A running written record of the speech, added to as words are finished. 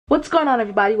What's going on,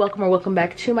 everybody? Welcome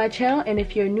back to my channel. And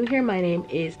if you're new here, my name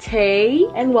is Tay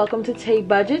and welcome to Tay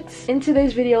Budgets. In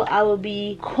today's video I will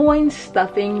be coin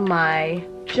stuffing my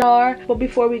jar. But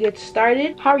before we get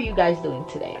started, how are you guys doing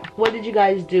today? What did you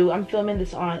guys do? I'm filming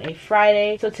this on a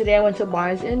Friday. So today I went to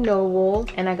Barnes and Noble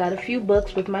and I got a few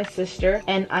books with my sister,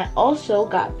 and I also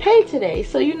got paid today.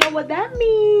 So you know what that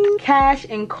means. Cash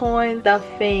and coin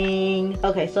stuffing.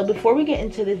 Okay, so before we get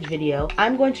into this video,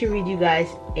 I'm going to read you guys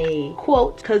a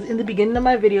quote, because in the beginning of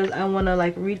my videos I want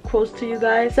to read quotes to you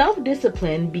guys.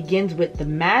 Self-discipline begins with the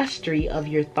mastery of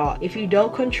your thought. If you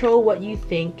don't control what you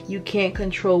think, you can't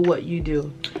control what you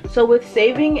do. So with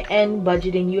saving and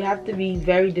budgeting, you have to be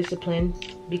very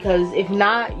disciplined, because if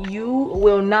not, you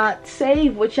will not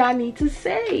save what y'all need to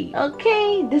save.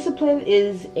 Okay, discipline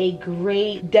is a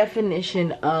great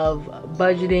definition of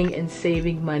budgeting and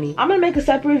saving money. I'm gonna make a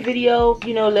separate video,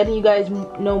 you know, letting you guys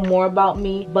know more about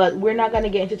me, but we're not gonna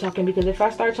get into talking, because if I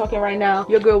start talking right now,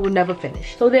 your girl will never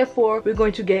finish. So therefore, we're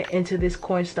going to get into this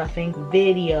coin stuffing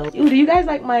video. Ooh, do you guys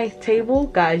like my table?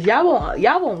 Guys, y'all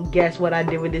won't guess what I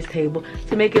did with this table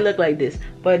to make it look like this,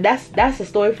 but that's a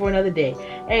story for another day.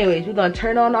 Anyways, we're gonna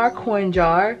turn on our coin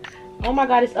jar. Oh my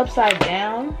god, it's upside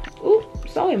down. Ooh,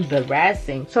 so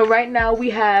embarrassing. So right now we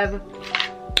have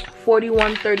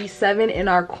 41.37 in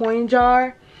our coin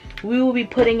jar. We will be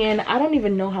putting in, I don't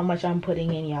even know how much I'm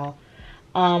putting in, y'all.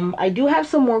 I do have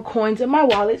some more coins in my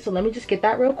wallet, so let me just get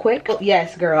that real quick. Oh,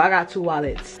 yes, girl, I got two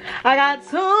wallets. I got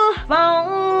two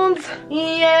phones.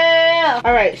 Yeah.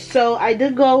 All right, so I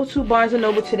did go to Barnes and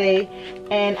Noble today,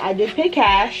 and I did pay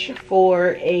cash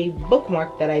for a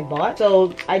bookmark that I bought.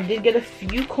 So I did get a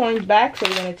few coins back, so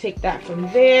we're gonna take that from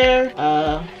there.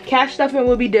 Cash stuffing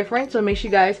will be different, so make sure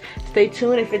you guys stay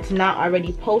tuned. If it's not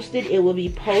already posted, it will be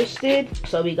posted.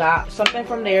 So we got something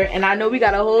from there, and I know we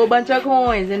got a whole bunch of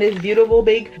coins in this beautiful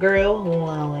big girl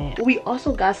wallet. We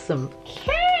also got some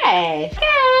cash.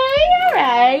 Okay, all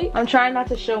right. I'm trying not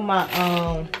to show my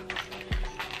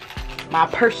my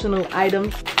personal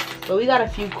items, but we got a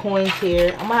few coins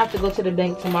here. I'm gonna have to go to the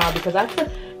bank tomorrow, because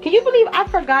can you believe I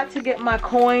forgot to get my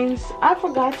coins? I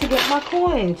forgot to get my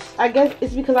coins. I guess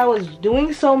it's because I was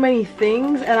doing so many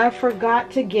things and I forgot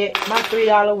to get my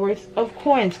 $3 worth of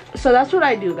coins. So that's what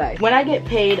I do, guys. When I get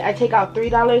paid, I take out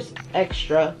 $3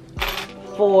 extra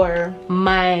for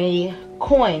my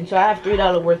coins. So I have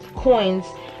 $3 worth of coins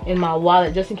in my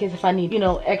wallet, just in case if I need, you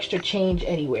know, extra change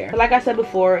anywhere. But like I said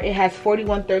before, it has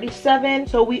 41.37,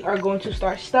 so we are going to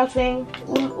start stuffing.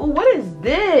 Ooh, what is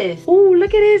this? Ooh,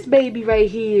 look at this baby right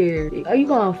here. Are you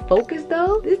gonna focus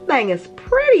though? This thing is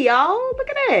pretty, y'all.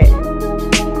 Look at that.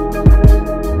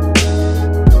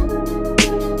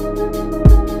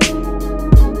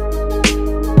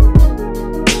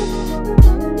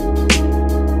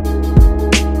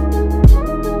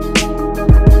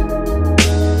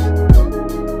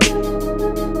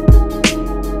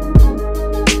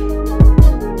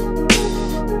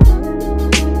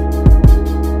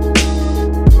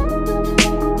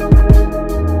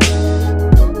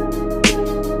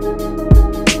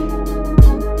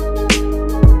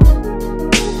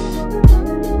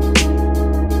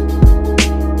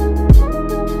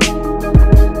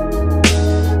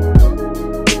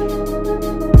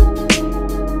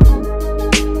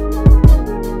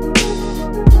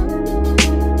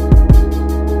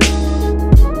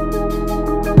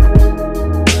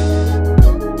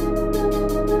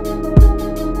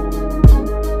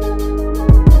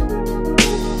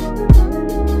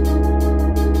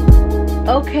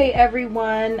 Okay,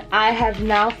 everyone, I have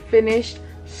now finished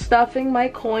stuffing my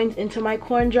coins into my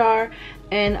coin jar,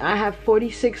 and I have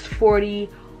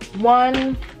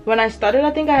 46.41. When I started,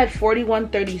 I think I had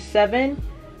 41.37.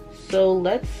 So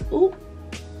let's, ooh.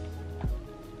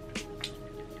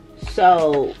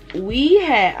 So we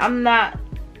had, I'm not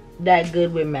that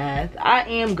good with math. I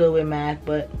am good with math,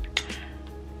 but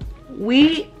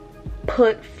we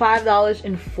put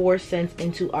 $5.04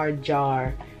 into our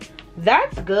jar.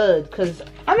 That's good, because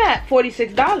I'm at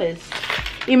 $46.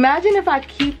 Imagine if I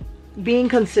keep being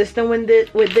consistent with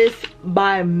this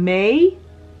by May.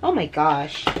 Oh my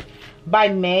gosh, by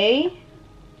May,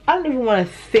 I don't even want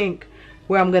to think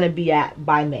where I'm gonna be at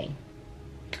by May.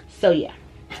 So yeah,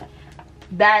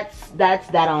 that's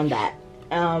that on that.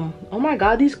 Oh my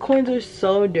god, these coins are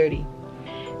so dirty.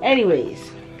 Anyways,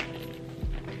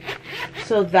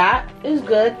 so that is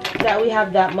good that we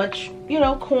have that much, you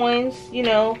know, coins. You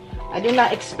know, I did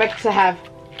not expect to have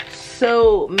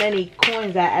so many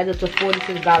coins that add up to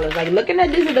 $46. Like, looking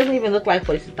at this, it doesn't even look like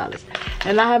 $46.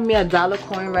 And I have me a dollar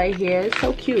coin right here. It's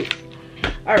so cute.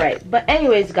 All right, but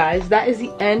anyways, guys, that is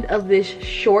the end of this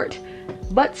short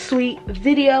but sweet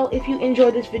video. If you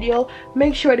enjoyed this video,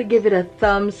 make sure to give it a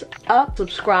thumbs up,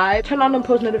 subscribe, turn on the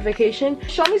post notification.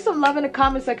 Show me some love in the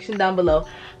comment section down below.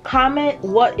 Comment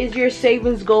what is your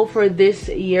savings goal for this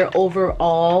year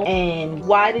overall, and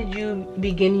why did you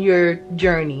begin your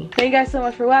journey. Thank you guys so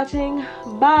much for watching.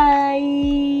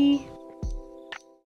 Bye.